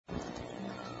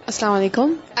Assalamu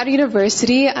alaikum. At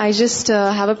university, I just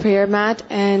have a prayer mat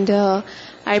and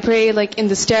I pray like in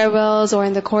the stairwells or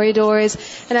in the corridors,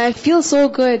 and I feel so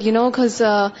good, because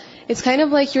it's kind of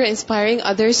like you're inspiring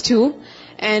others too,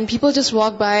 and people just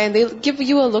walk by and they give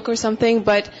you a look or something,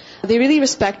 but they really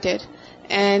respect it.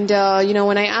 And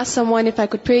when I ask someone if I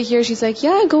could pray here, she's like,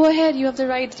 yeah, go ahead, you have the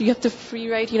right, you have the free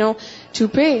right, to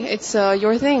pray. It's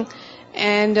your thing.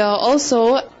 And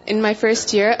also, in my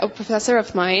first year, a professor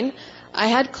of mine, I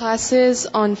had classes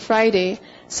on Friday,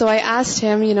 so I asked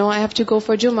him, I have to go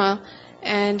for Jummah,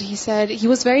 and he said, he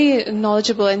was very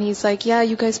knowledgeable, and he's like, yeah,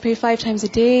 you guys pray 5 times a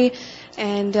day,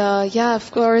 and yeah,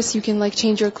 of course, you can like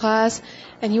change your class,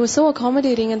 and he was so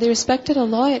accommodating, and they respected a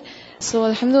lot. So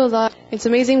alhamdulillah, it's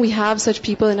amazing we have such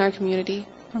people in our community.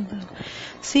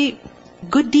 See,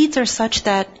 good deeds are such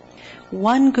that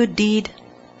one good deed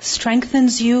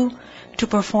strengthens you to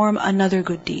perform another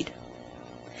good deed.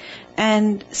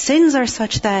 And sins are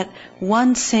such that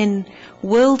one sin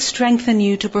will strengthen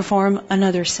you to perform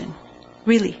another sin.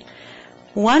 Really.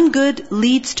 One good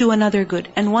leads to another good,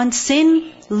 and one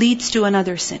sin leads to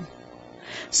another sin.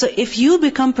 So if you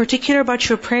become particular about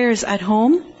your prayers at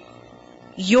home,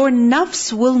 your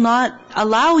nafs will not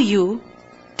allow you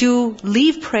to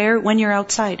leave prayer when you're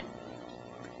outside.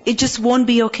 It just won't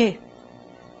be okay.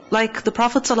 Like the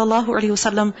Prophet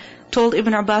ﷺ told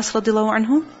Ibn Abbas radiallahu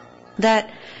anhu that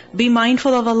be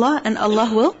mindful of Allah and Allah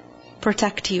will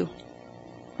protect you.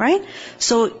 Right?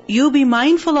 So you be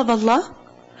mindful of Allah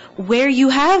where you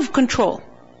have control.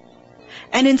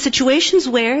 And in situations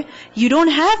where you don't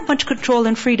have much control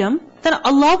and freedom, then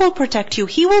Allah will protect you.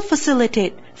 He will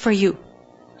facilitate for you.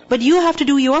 But you have to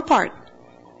do your part.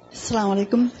 Assalamu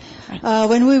alaikum.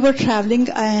 When we were traveling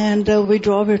and we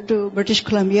drove to British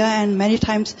Columbia, and many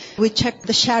times we checked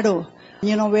the shadow,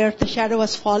 where the shadow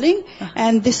was falling,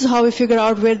 and this is how we figure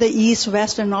out where the east,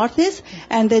 west and north is,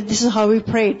 and then this is how we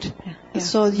prayed. Yeah.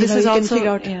 So, this is you also can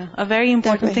figure out a very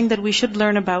important thing that we should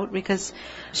learn about, because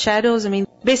shadows,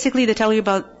 basically they tell you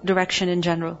about direction in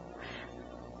general.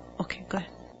 Okay, go ahead.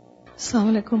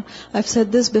 Assalamu alaikum. I've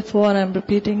said this before and I'm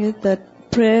repeating it,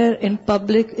 that prayer in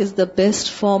public is the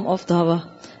best form of dawah.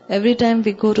 Every time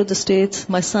we go to the States,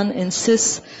 my son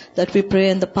insists that we pray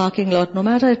in the parking lot, no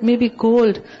matter it may be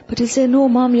cold. But he'll say, no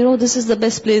mom, this is the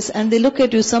best place. And they look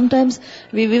at you. Sometimes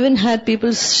we've even had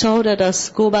people shout at us,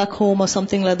 go back home or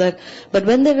something like that. But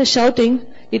when they were shouting,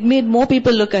 it made more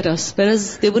people look at us,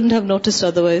 whereas they wouldn't have noticed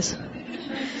otherwise.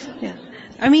 Yeah.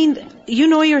 You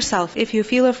know yourself. If you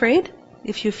feel afraid,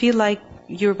 if you feel like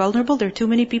you're vulnerable, there are too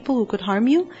many people who could harm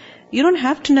you, you don't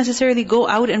have to necessarily go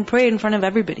out and pray in front of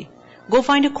everybody. Go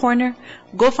find a corner,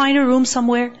 go find a room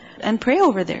somewhere and pray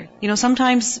over there.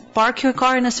 Sometimes park your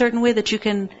car in a certain way that you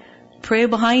can pray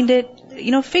behind it.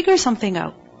 Figure something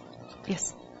out.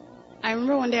 Yes. I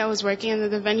remember one day I was working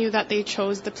and the venue that they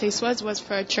chose, the place was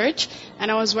for a church,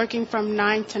 and I was working from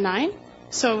 9 to 9,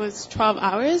 so it was 12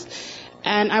 hours.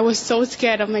 And I was so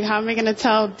scared. I'm like, how am I going to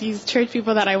tell these church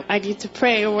people that I need to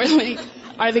pray? Or like,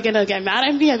 are they going to get mad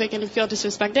at me? Are they going to feel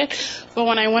disrespected? But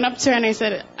when I went up to her and I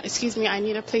said, excuse me, I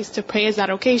need a place to pray. Is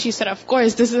that okay? She said, of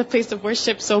course, this is a place of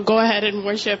worship, so go ahead and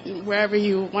worship wherever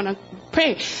you want to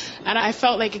pray. And I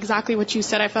felt like exactly what you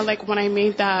said. I felt like when I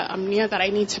made that niyyah that I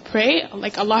need to pray,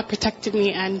 like Allah protected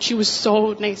me, and she was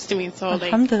so nice to me. So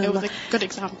like, it was a good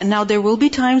example. And now there will be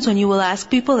times when you will ask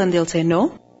people and they'll say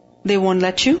no. They won't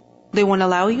let you. They won't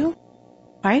allow you.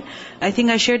 Right? I think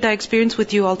I shared that experience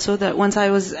with you also, that once I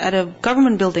was at a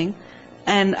government building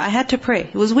and I had to pray.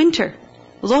 It was winter.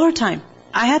 It was Dhuhr time.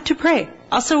 I had to pray.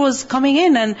 Asr was coming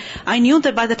in and I knew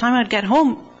that by the time I'd get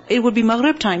home, it would be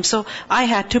Maghrib time. So I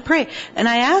had to pray. And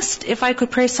I asked if I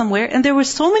could pray somewhere, and there were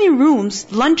so many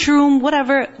rooms, lunchroom,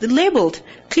 whatever, labeled,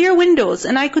 clear windows,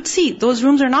 and I could see those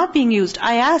rooms are not being used.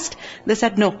 I asked, they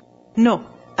said no. No.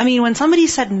 When somebody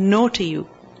said no to you,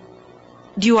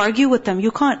 do you argue with them? You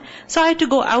can't. So I had to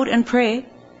go out and pray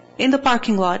in the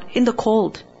parking lot, in the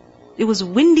cold. It was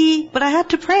windy, but I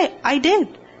had to pray. I did.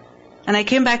 And I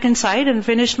came back inside and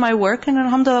finished my work, and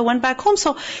alhamdulillah went back home.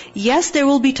 So yes, there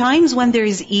will be times when there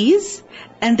is ease,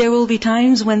 and there will be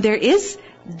times when there is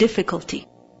difficulty.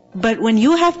 But when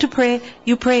you have to pray,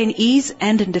 you pray in ease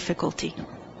and in difficulty.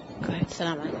 Go ahead.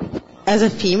 Assalamu alaikum. As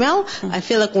a female, I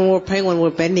feel like when we're praying, when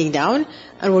we're bending down,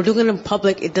 and we're doing it in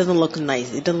public, it doesn't look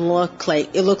nice. It doesn't look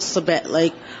like, it looks a bit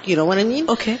like, you know what I mean?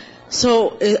 Okay.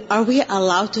 So, are we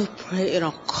allowed to pray in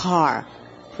a car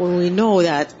when we know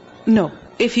that? No.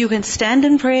 If you can stand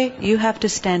and pray, you have to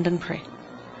stand and pray.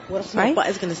 What if my butt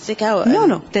is going to stick out?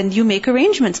 No. Then you make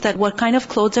arrangements that what kind of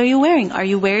clothes are you wearing? Are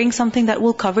you wearing something that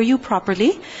will cover you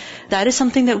properly? That is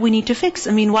something that we need to fix.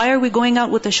 Why are we going out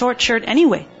with a short shirt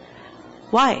anyway?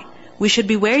 Why? We should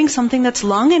be wearing something that's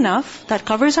long enough, that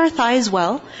covers our thighs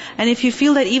well. And if you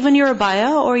feel that even your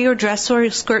abaya or your dress or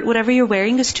your skirt, whatever you're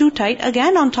wearing is too tight,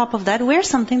 again, on top of that, wear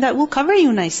something that will cover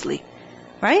you nicely.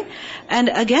 Right? And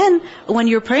again, when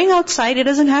you're praying outside, it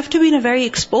doesn't have to be in a very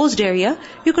exposed area.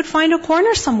 You could find a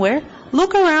corner somewhere.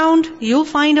 Look around, you'll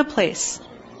find a place.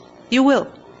 You will.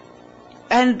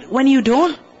 And when you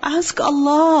don't, ask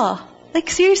Allah. Like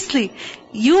seriously,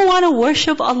 you want to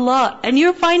worship Allah and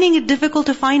you're finding it difficult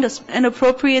to find an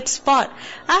appropriate spot.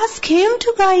 Ask Him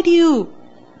to guide you.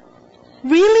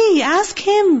 Really, ask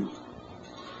Him.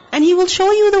 And He will show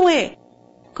you the way.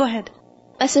 Go ahead.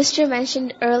 A sister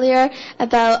mentioned earlier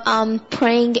about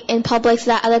praying in public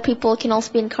so that other people can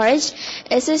also be encouraged.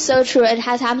 This is so true. It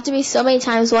has happened to me so many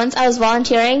times. Once I was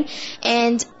volunteering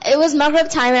and it was Maghrib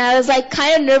time and I was like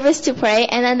kind of nervous to pray,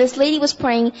 and then this lady was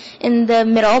praying in the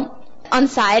middle on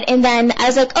side, and then I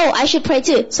was like, oh, I should pray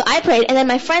too. So I prayed, and then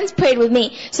my friends prayed with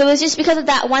me. So it was just because of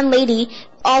that one lady,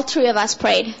 all three of us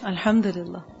prayed.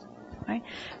 Alhamdulillah. Right?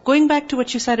 Going back to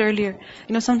what you said earlier,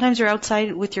 sometimes you're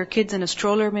outside with your kids in a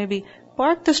stroller maybe.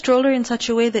 Park the stroller in such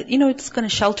a way that, it's going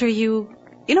to shelter you.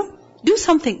 Do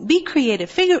something. Be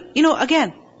creative.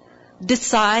 Again,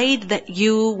 decide that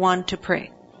you want to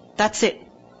pray. That's it.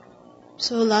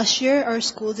 So last year, our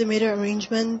school, they made an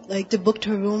arrangement, like they booked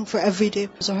a room for every day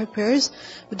for Zohar prayers.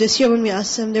 But this year when we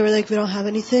asked them, they were like, we don't have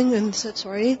anything, and said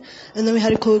sorry. And then we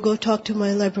had to go talk to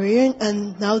my librarian,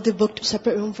 and now they booked a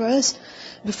separate room for us.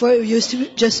 Before it used to be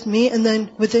just me, and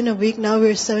then within a week, now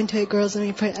we're 7 to 8 girls and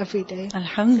we pray every day.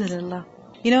 Alhamdulillah.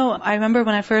 I remember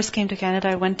when I first came to Canada,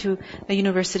 I went to a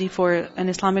university for an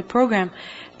Islamic program.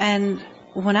 And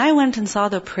when I went and saw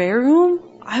the prayer room,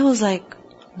 I was like,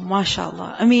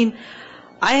 mashallah.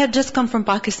 I had just come from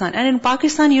Pakistan. And in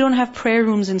Pakistan, you don't have prayer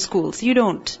rooms in schools. You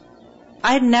don't.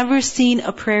 I had never seen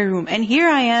a prayer room. And here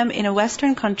I am in a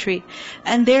Western country,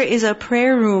 and there is a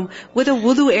prayer room with a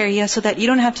wudu area so that you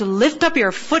don't have to lift up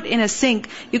your foot in a sink.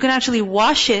 You can actually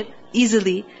wash it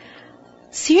easily.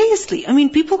 Seriously,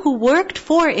 people who worked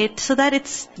for it so that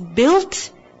it's built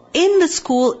in the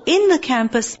school, in the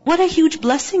campus, what a huge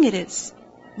blessing it is.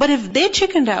 But if they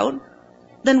chickened out,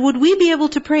 then would we be able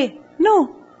to pray?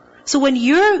 No. So when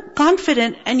you're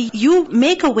confident and you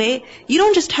make a way, you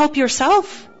don't just help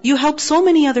yourself, you help so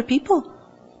many other people.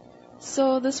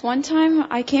 So this one time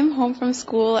I came home from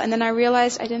school and then I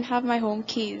realized I didn't have my home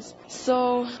keys.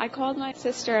 So I called my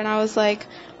sister and I was like,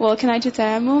 well, can I do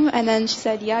tayammum? And then she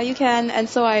said, yeah, you can. And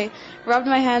so I rubbed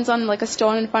my hands on like a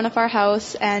stone in front of our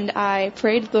house and I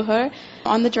prayed dhuhr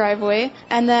on the driveway.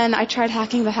 And then I tried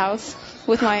hacking the house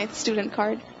with my student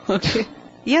card. Okay.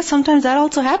 Yeah, sometimes that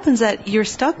also happens, that you're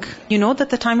stuck. You know that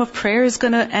the time of prayer is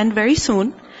going to end very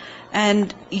soon.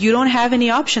 And you don't have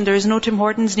any option. There is no Tim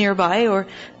Hortons nearby or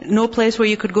no place where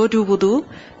you could go do wudu.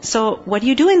 So what do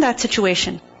you do in that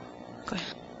situation? Go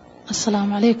ahead.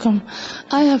 Assalamu alaikum.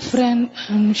 I have a friend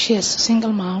and she is a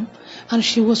single mom and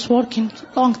she was working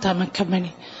long time in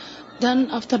company. Then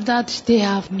after that they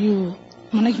have new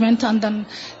management and then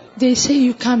they say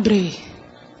you can't pray.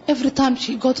 Every time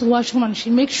she go to the washroom and she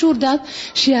makes sure that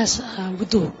she has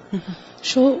wudu. Mm-hmm.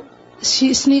 So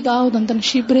she sneak out and then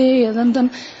she pray and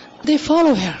then they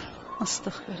follow her.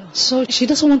 So she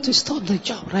doesn't want to stop the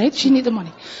job, right? She need the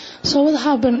money. So what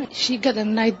happened? She got a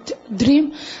night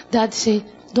dream that say,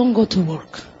 don't go to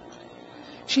work.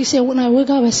 She said, when I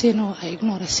wake up, I say, no, I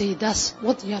ignore. I say, that's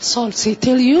what your soul say,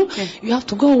 tell you. Yeah. You have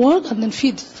to go work and then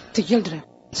feed the children.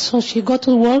 So she go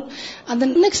to work and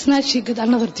then next night she get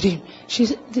another dream.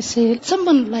 They say,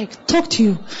 someone like talk to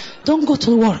you, don't go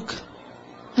to work.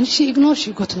 And she ignores,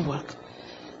 she go to work.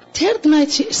 Third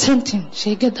night,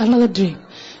 she get another dream.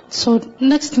 So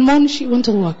next morning, she went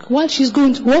to work. While she's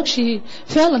going to work, she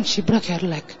fell and she broke her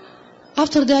leg.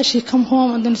 After that, she come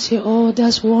home and then say, oh,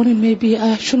 there's warning, maybe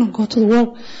I shouldn't go to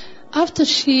work. After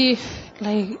she,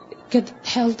 get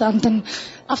health and then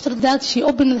after that, she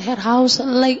opened her house.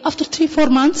 After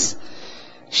 3-4 months,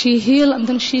 she healed and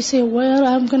then she say, well,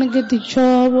 I'm going to get the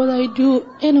job, what I do.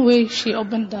 Anyway, she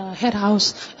opened her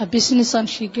house, a business, and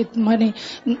she get money.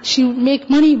 She make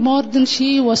money more than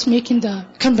she was making the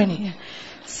company. Yeah.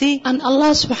 See? And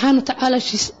Allah subhanahu wa ta'ala,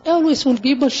 she's always, when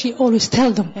people, she always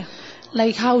tell them. Yeah.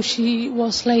 Like how she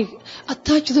was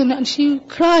attached them and she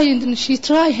cried and she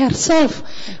tried herself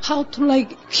how to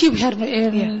keep her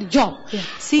job. Yeah.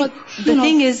 See, but, the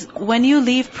thing is, when you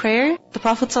leave prayer, the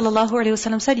Prophet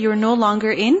ﷺ said, you're no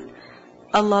longer in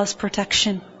Allah's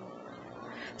protection.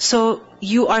 So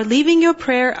you are leaving your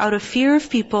prayer out of fear of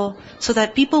people so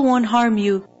that people won't harm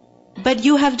you. But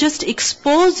you have just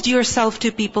exposed yourself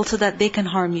to people so that they can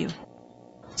harm you.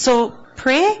 So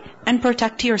Pray and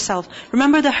protect yourself.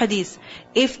 Remember the hadith.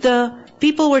 If the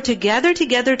people were to gather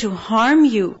together to harm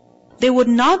you, they would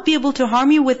not be able to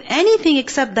harm you with anything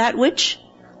except that which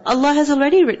Allah has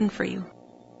already written for you.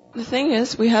 The thing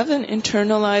is, we haven't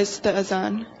internalized the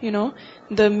azan,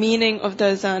 the meaning of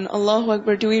the azan. Allahu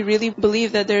Akbar, do we really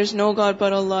believe that there is no God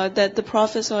but Allah, that the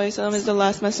Prophet ﷺ is the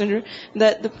last messenger,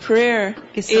 that the prayer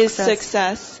is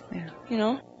success?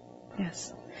 Yeah.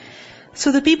 Yes.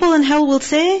 So the people in hell will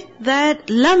say that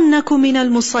لَمْ نَكُ مِنَ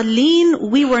الْمُصَلِّينَ,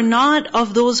 we were not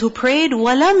of those who prayed,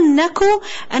 وَلَمْ نَكُ,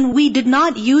 and we did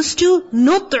not used to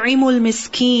نُطْعِمُ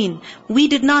الْمِسْكِينَ, we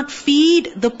did not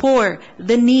feed the poor,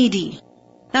 the needy.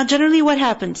 Now generally what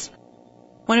happens?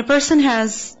 When a person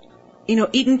has,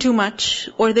 eaten too much,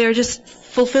 or they're just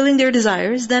fulfilling their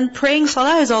desires, then praying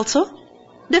salah is also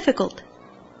difficult.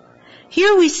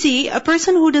 Here we see a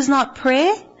person who does not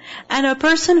pray, and a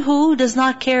person who does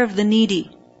not care of the needy.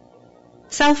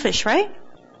 Selfish, right?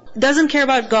 Doesn't care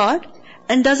about God,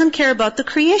 and doesn't care about the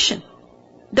creation.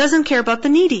 Doesn't care about the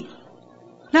needy.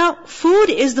 Now, food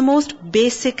is the most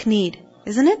basic need,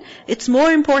 isn't it? It's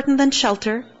more important than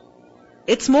shelter.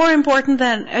 It's more important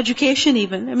than education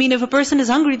even. If a person is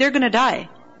hungry, they're going to die.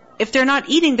 If they're not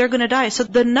eating, they're going to die. So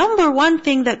the number one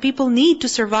thing that people need to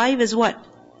survive is what?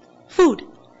 Food.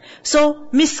 So,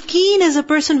 miskeen is a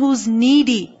person who's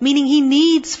needy, meaning he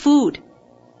needs food.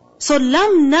 So,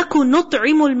 لَمْ نَكُ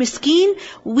نُطْعِمُ الْمِسْكِينَ,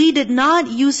 we did not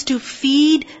used to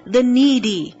feed the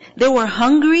needy. They were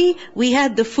hungry, we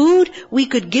had the food, we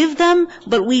could give them,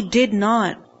 but we did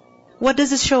not. What does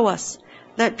this show us?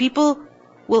 That people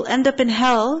will end up in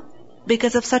hell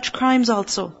because of such crimes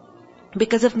also.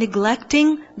 Because of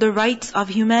neglecting the rights of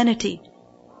humanity.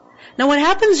 Now what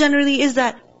happens generally is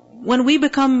that when we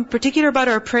become particular about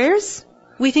our prayers,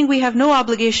 we think we have no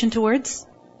obligation towards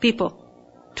people,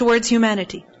 towards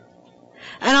humanity.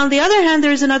 And on the other hand,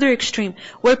 there is another extreme,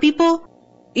 where people,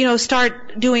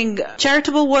 start doing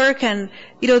charitable work and,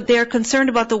 they're concerned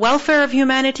about the welfare of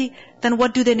humanity, then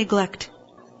what do they neglect?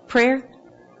 Prayer.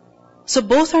 So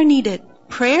both are needed.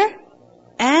 Prayer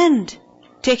and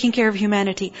taking care of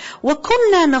humanity.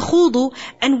 وَكُنَّا نَخُوضُ,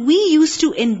 and we used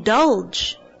to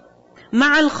indulge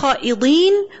مَعَ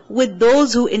الْخَائِضِينَ, with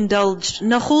those who indulged.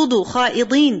 نَخُوضُ,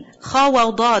 خَائِضِينَ, خَا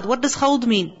وَضَاد. What does khawd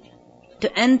mean?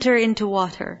 To enter into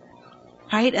water.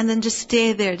 Right? And then just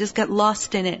stay there, just get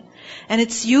lost in it. And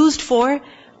it's used for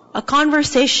a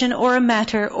conversation or a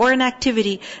matter or an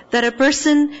activity that a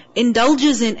person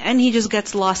indulges in and he just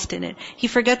gets lost in it. He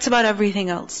forgets about everything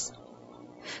else.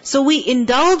 So we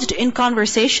indulged in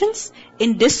conversations,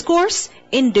 in discourse,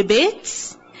 in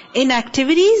debates, in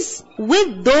activities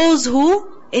with those who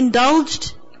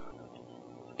indulged,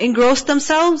 engrossed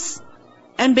themselves,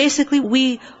 and basically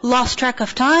we lost track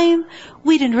of time.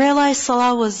 We didn't realize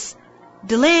salah was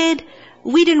delayed.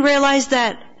 We didn't realize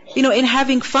that, in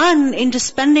having fun, in just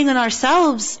spending on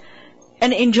ourselves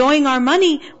and enjoying our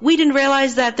money, we didn't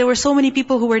realize that there were so many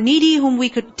people who were needy, whom we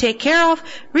could take care of.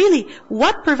 Really,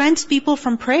 what prevents people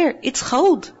from prayer? It's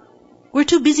khawd. We're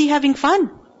too busy having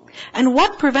fun. And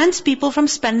what prevents people from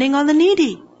spending on the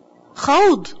needy?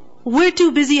 Khawd. We're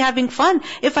too busy having fun.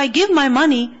 If I give my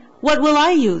money, what will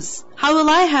I use? How will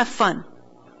I have fun?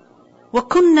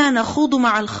 وَكُنَّا نَخُوضُ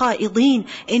مَعَ الْخَائِضِينَ,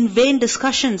 in vain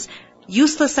discussions,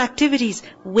 useless activities,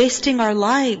 wasting our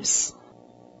lives.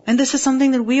 And this is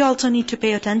something that we also need to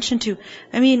pay attention to.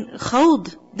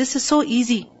 Khawd, this is so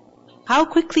easy. How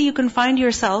quickly you can find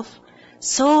yourself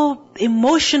so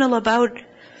emotional about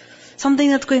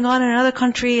something that's going on in another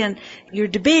country, and you're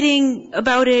debating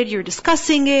about it, you're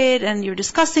discussing it, and you're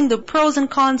discussing the pros and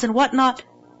cons and whatnot,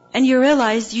 and you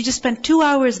realize you just spent 2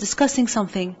 hours discussing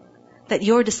something that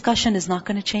your discussion is not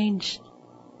going to change.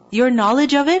 Your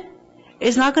knowledge of it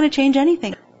is not going to change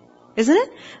anything. Isn't it?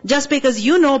 Just because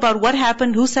you know about what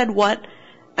happened, who said what,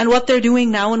 and what they're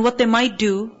doing now, and what they might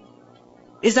do,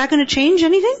 is that going to change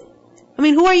anything?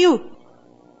 Who are you?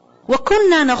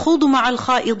 وَكُنَّا نَخُوضُ مَعَ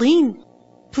الْخَائِضِينَ.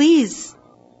 Please,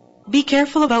 be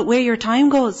careful about where your time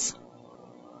goes.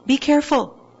 Be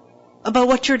careful about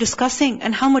what you're discussing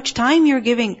and how much time you're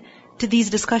giving to these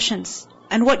discussions,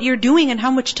 and what you're doing and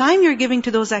how much time you're giving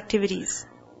to those activities.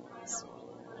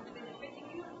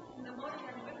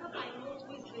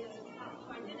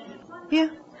 Yeah.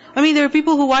 There are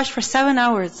people who watched for 7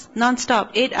 hours,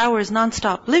 non-stop, 8 hours,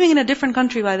 non-stop, living in a different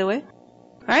country, by the way.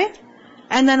 Right?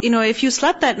 And then, if you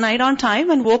slept that night on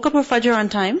time and woke up for Fajr on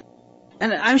time,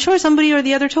 and I'm sure somebody or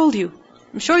the other told you.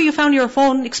 I'm sure you found your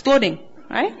phone exploding.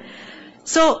 Right?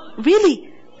 So,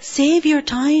 really, save your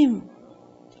time.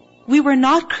 We were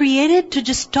not created to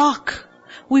just talk.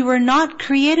 We were not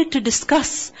created to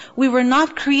discuss. We were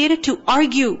not created to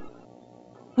argue.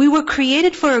 We were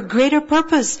created for a greater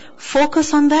purpose.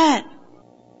 Focus on that.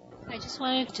 I just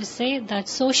wanted to say that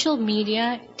social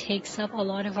media takes up a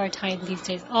lot of our time these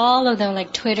days. All of them,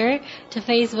 like Twitter, to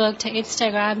Facebook, to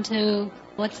Instagram, to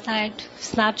what's that,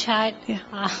 Snapchat,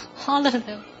 all of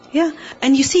them. Yeah,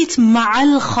 and you see it's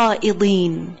ma'al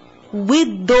kha'idin,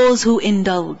 with those who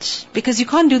indulge. Because you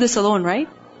can't do this alone,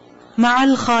 right? مع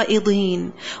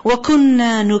الخائضين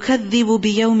وكنا نكذب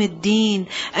بيوم الدين,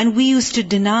 and we used to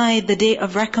deny the day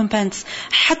of recompense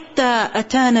حتى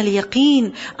أتانا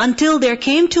اليقين, until there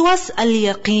came to us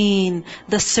اليقين,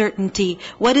 the certainty.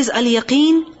 What is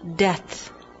اليقين? Death.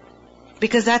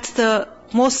 Because that's the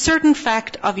most certain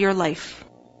fact of your life,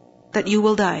 that you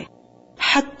will die.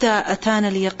 حتى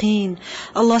أتانا اليقين.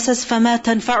 Allah says فما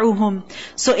تنفعهم,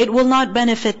 so it will not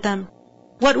benefit them.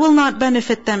 What will not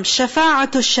benefit them?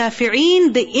 شَفَاعَةُ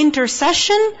الشَّافِعِينَ, the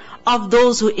intercession of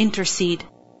those who intercede.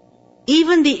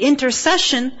 Even the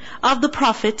intercession of the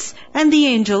prophets and the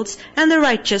angels and the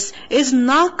righteous is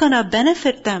not gonna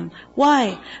benefit them.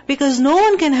 Why? Because no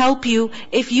one can help you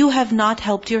if you have not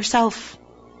helped yourself.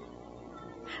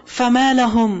 فَمَا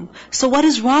لَهُمْ. So what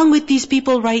is wrong with these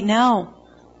people right now?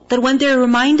 That when they're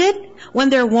reminded, when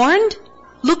they're warned,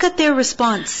 look at their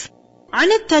response. عن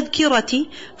التذكرة,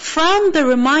 from the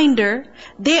reminder,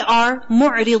 they are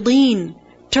معرضين,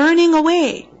 turning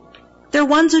away. They're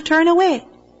ones who turn away.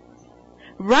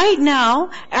 Right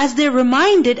now, as they're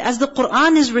reminded, as the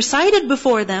Quran is recited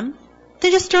before them,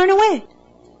 they just turn away.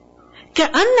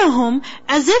 كأنهم,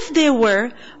 as if they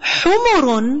were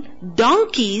حمر,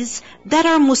 donkeys that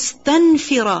are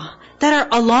مستنفرة, that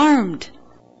are alarmed.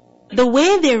 The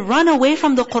way they run away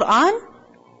from the Quran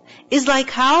is like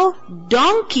how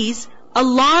donkeys,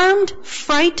 alarmed,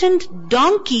 frightened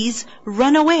donkeys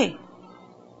run away.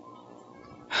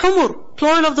 Humur,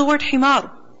 plural of the word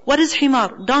himar. What is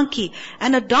himar? Donkey.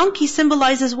 And a donkey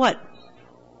symbolizes what?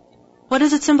 What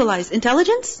does it symbolize?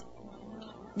 Intelligence?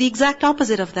 The exact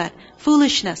opposite of that.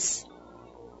 Foolishness.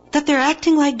 That they're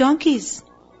acting like donkeys.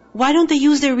 Why don't they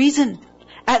use their reason?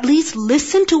 At least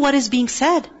listen to what is being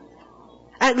said.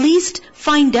 At least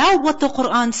find out what the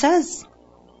Quran says.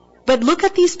 But look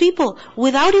at these people,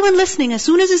 without even listening, as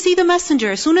soon as they see the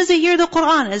messenger, as soon as they hear the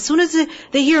Quran, as soon as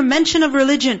they hear mention of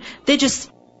religion, they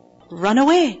just run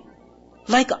away.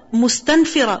 Like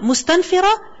mustanfira.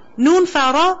 Mustanfira, noon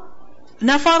fara,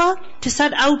 nafara, to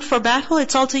set out for battle.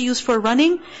 It's also used for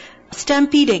running.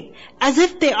 Stampeding. As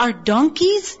if they are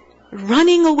donkeys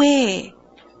running away.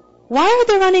 Why are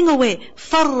they running away?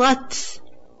 Farrat.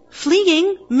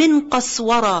 Fleeing min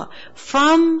qaswara,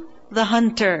 from the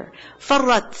hunter.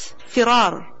 Farrat,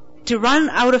 firar, to run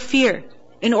out of fear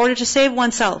in order to save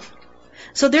oneself.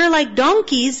 So they're like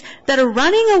donkeys that are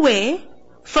running away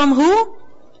from who?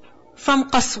 From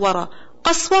qaswara.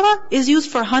 Qaswara is used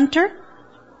for hunter,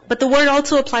 but the word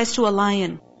also applies to a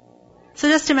lion. So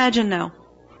just imagine now.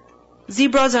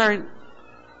 Zebras are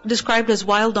described as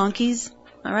wild donkeys,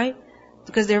 alright?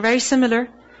 Because they're very similar.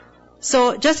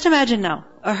 So just imagine now,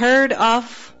 a herd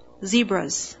of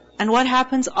zebras. And what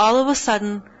happens? All of a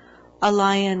sudden, a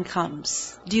lion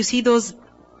comes. Do you see those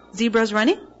zebras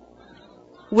running?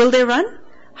 Will they run?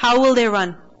 How will they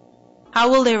run? How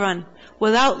will they run?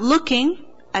 Without looking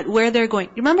at where they're going.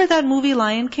 Remember that movie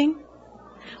Lion King?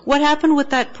 What happened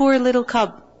with that poor little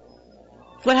cub?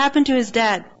 What happened to his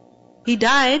dad? He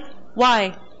died.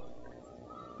 Why?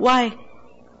 Why?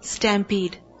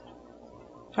 Stampede.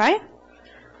 Right?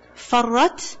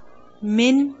 Farrat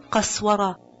min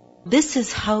qaswara. This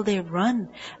is how they run.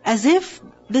 As if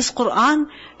this Quran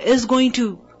is going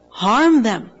to harm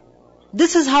them.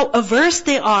 This is how averse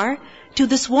they are to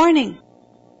this warning.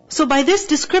 So by this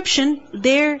description,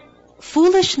 their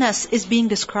foolishness is being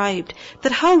described.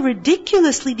 That how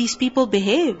ridiculously these people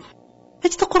behave.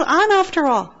 It's the Quran after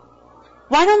all.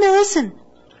 Why don't they listen?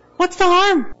 What's the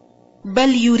harm?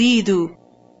 بَلْ يُرِيدُ.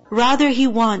 Rather he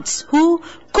wants. Who?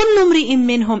 كُلُّ امْرِئٍ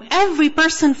مِّنْهُمْ. Every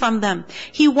person from them.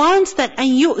 He wants that أَن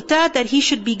يُؤْتَى, that he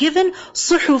should be given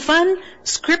صُحُفًا,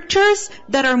 scriptures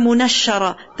that are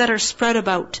munashara, that are spread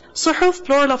about. Suhuf,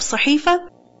 plural of sahifa.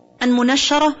 And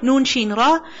munashara, noon sheen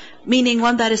ra, meaning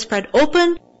one that is spread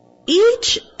open.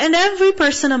 Each and every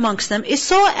person amongst them is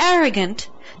so arrogant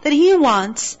that he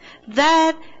wants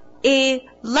that a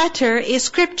letter, a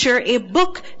scripture, a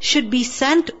book should be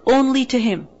sent only to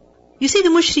him. You see, the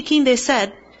mushrikeen, they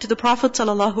said to the Prophet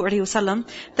ﷺ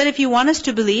that if you want us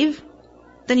to believe,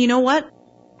 then you know what?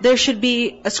 There should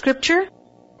be a scripture,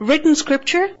 written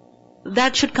scripture,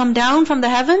 that should come down from the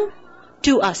heaven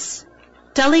to us,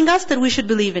 telling us that we should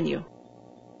believe in you.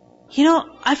 You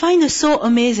know, I find this so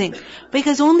amazing,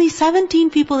 because only 17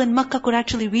 people in Makkah could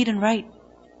actually read and write.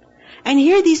 And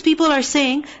here these people are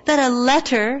saying that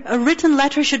a written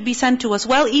letter should be sent to us.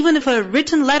 Well, even if a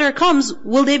written letter comes,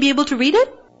 will they be able to read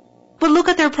it? But look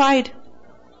at their pride.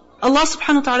 Allah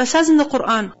subhanahu wa ta'ala says in the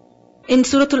Quran, in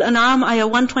Surah Al-An'am, ayah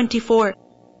 124,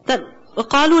 that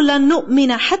وَقَالُوا لَن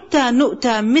نُؤْمِنَ حَتَّى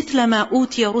نُؤْتَى مِثْلَ مَا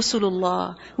أُوتِيَ رُسُلُ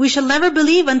اللَّهِ. We shall never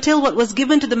believe until what was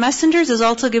given to the messengers is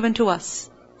also given to us.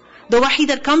 The wahi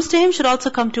that comes to him should also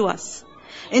come to us.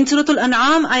 In Surah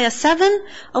Al-An'am, ayah 7,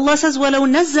 Allah says, وَلَوْ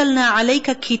نَزَّلْنَا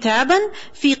عَلَيْكَ كِتَابًا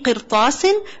فِي قِرْطَاسٍ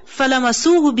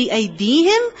فَلَمَسُوهُ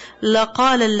بِأَيْدِيهِمْ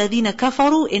لَقَالَ الَّذِينَ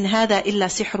كَفَرُوا إِنْ هَذَا إِلَّا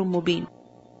سِحْرٌ مُبِينٌ.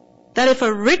 That if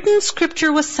a written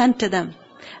scripture was sent to them,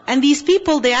 and these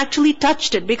people, they actually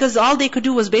touched it, because all they could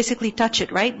do was basically touch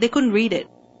it, right? They couldn't read it.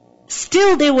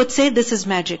 Still they would say this is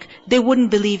magic. They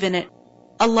wouldn't believe in it.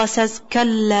 Allah says,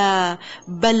 كَلَّا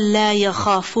بَلْ لَا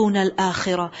يَخَافُونَ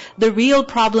الْآخِرَةِ. The real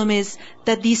problem is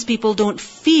that these people don't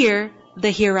fear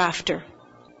the hereafter.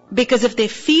 Because if they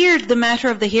feared the matter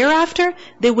of the hereafter,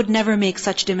 they would never make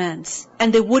such demands.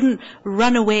 And they wouldn't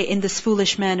run away in this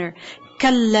foolish manner.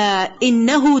 كَلَّا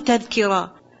إِنَّهُ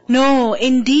تَذْكِرَةٌ. No,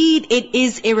 indeed it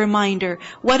is a reminder.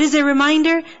 What is a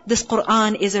reminder? This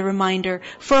Quran is a reminder.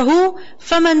 For who?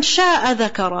 فَمَنْ شَاءَ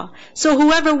ذَكَرَ. So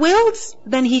whoever wills,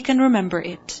 then he can remember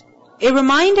it. A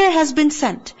reminder has been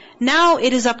sent. Now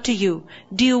it is up to you.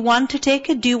 Do you want to take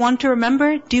it? Do you want to remember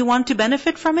it? Do you want to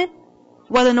benefit from it?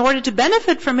 Well, in order to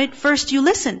benefit from it, first you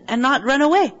listen and not run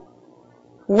away.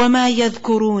 وَمَا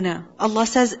يَذْكُرُونَ. Allah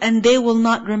says, and they will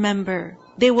not remember.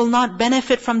 They will not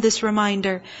benefit from this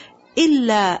reminder.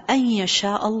 إِلَّا أَن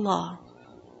يَشَاءَ اللَّهُ.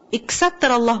 Except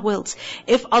that Allah wills.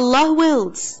 If Allah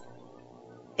wills,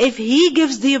 if He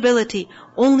gives the ability,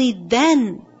 only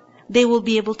then they will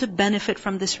be able to benefit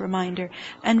from this reminder.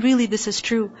 And really this is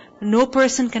true. No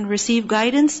person can receive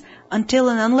guidance until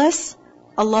and unless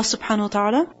Allah subhanahu wa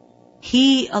ta'ala,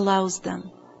 He allows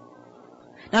them.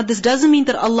 Now this doesn't mean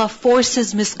that Allah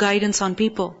forces misguidance on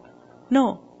people.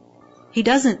 No, He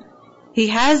doesn't. He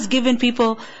has given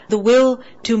people the will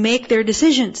to make their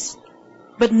decisions.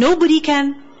 But nobody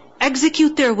can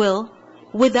execute their will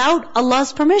without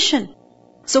Allah's permission.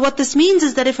 So what this means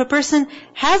is that if a person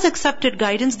has accepted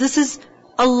guidance, this is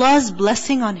Allah's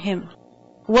blessing on him.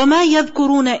 وَمَا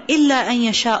يَذْكُرُونَ إِلَّا أَن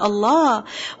يَشَاءَ اللَّهُ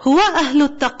هُوَ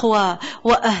أَهْلُ التَّقْوَى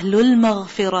وَأَهْلُ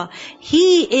الْمَغْفِرَةِ.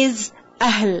 He is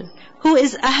Ahl. Who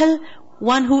is Ahl?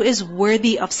 One who is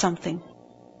worthy of something.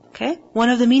 Okay? One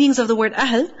of the meanings of the word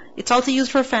Ahl, it's also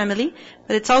used for family,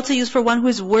 but it's also used for one who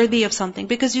is worthy of something.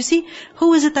 Because you see,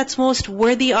 who is it that's most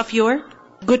worthy of your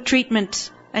good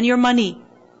treatment and your money?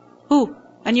 Who?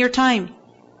 And your time?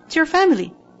 It's your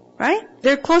family, right?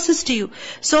 They're closest to you.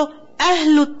 So,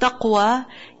 Ahlul Taqwa,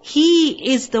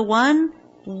 he is the one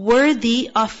worthy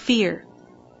of fear.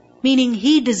 Meaning,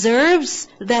 he deserves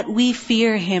that we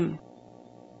fear him.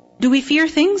 Do we fear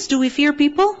things? Do we fear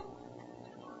people?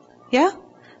 Yeah?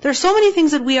 There are so many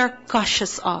things that we are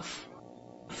cautious of.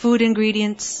 Food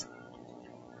ingredients,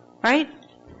 right?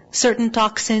 Certain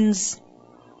toxins,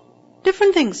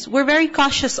 different things we're very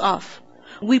cautious of.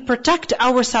 We protect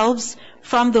ourselves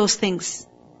from those things.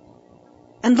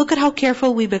 And look at how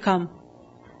careful we become.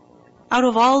 Out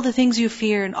of all the things you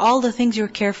fear and all the things you're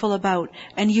careful about,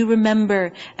 and you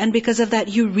remember, and because of that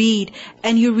you read,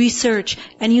 and you research,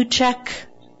 and you check,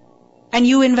 and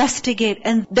you investigate,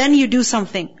 and then you do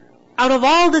something. Out of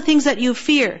all the things that you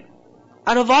fear,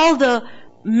 out of all the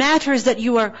matters that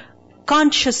you are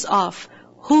conscious of,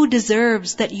 who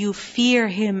deserves that you fear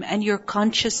him and you're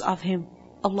conscious of him?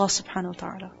 Allah subhanahu wa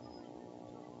ta'ala.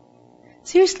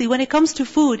 Seriously, when it comes to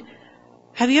food,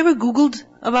 have you ever Googled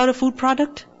about a food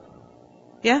product?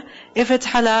 Yeah? If it's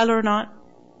halal or not.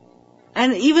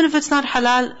 And even if it's not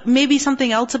halal, maybe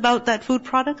something else about that food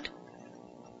product.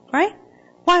 Right?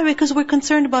 Why? Because we're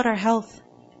concerned about our health.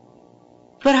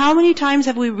 But how many times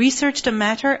have we researched a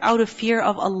matter out of fear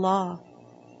of Allah?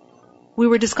 We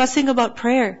were discussing about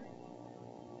prayer.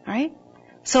 Right?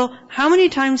 So, how many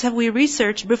times have we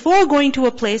researched before going to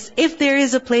a place, if there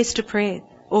is a place to pray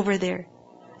over there?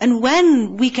 And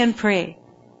when we can pray?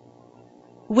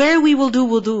 Where we will do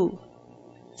wudu?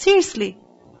 Seriously.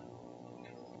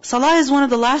 Salah is one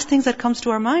of the last things that comes to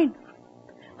our mind.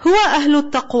 Huwa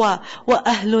ahlul taqwa wa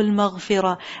ahlul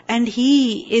maghfirah. And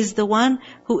he is the one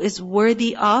who is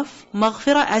worthy of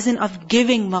maghfirah, as in of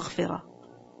giving maghfirah.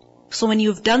 So when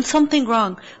you've done something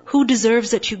wrong, who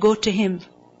deserves that you go to him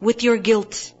with your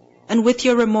guilt and with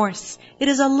your remorse? It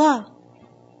is Allah.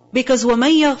 Because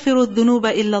وَمَن يَغْفِرُ الذُّنُوبَ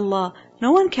إِلَّا اللَّهِ.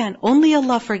 No one can. Only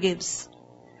Allah forgives.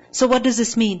 So what does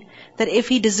this mean? That if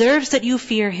he deserves that you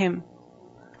fear him,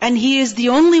 and he is the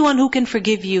only one who can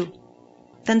forgive you,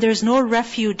 then there's no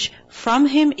refuge from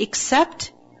him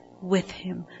except with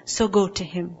Him. So go to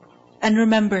Him and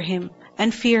remember Him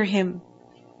and fear Him.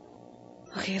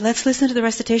 Okay, let's listen to the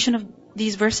recitation of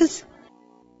these verses.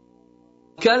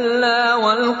 كلا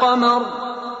والقمر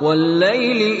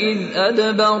والليل إذ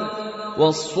أدبر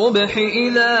والصبح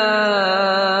إذا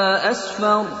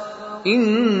أسفر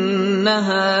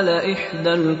إنها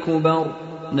لإحدى الكبر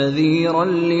نذيرا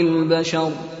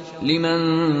للبشر لمن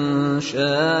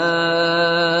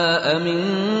شاء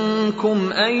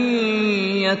منكم أن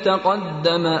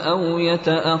يتقدم أو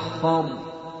يتأخر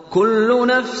كل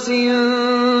نفس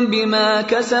بما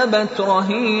كسبت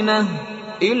رهينة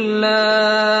إلا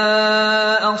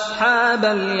أصحاب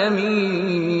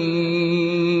اليمين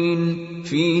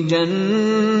في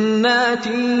جنات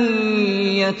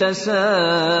يتساءلون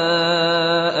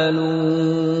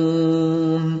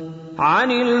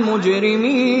عن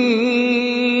المجرمين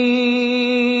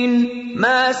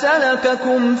ما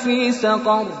سلككم في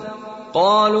سقر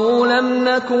قالوا لم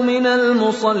نك من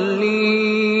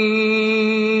المصلين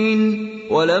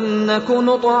ولم نك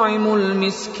نطعم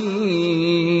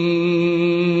المسكين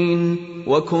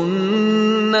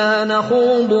وكنا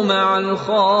نخوض مع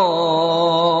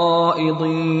الخائضين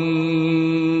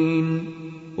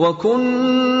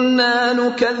وكنا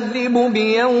نكذب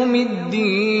بيوم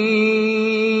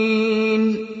الدين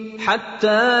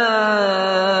حتى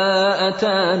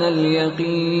أتانا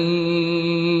اليقين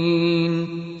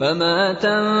فما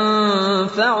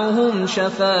تنفعهم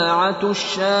شفاعة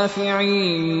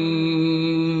الشافعين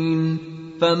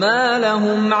فما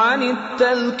لهم عن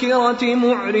التذكرة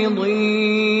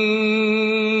معرضين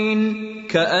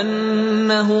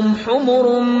كأنهم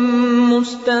حمر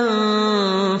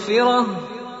مستنفرة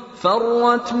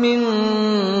فرت من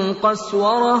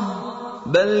قسورة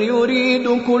بل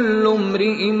يريد كل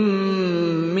امرئ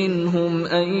منهم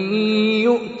أن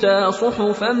يؤتى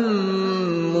صحفا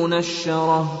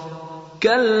منشرة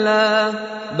كلا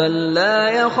بل لا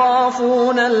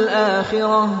يخافون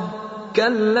الآخرة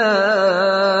كلا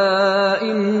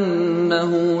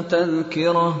إنه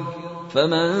تذكرة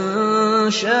فمن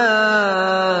شاء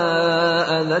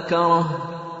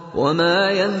ذكره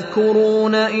وما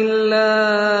يذكرون إلا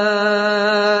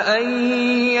أن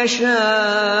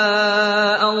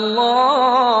يشاء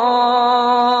الله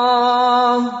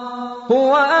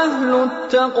هو أهل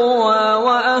التقوى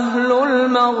وأهل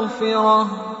المغفرة.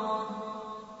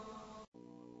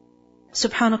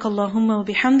 سبحانك اللهم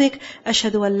وبحمدك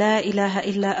أشهد أن لا إله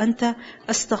إلا أنت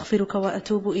أستغفرك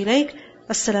وأتوب إليك.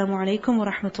 السلام عليكم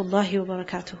ورحمة الله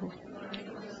وبركاته.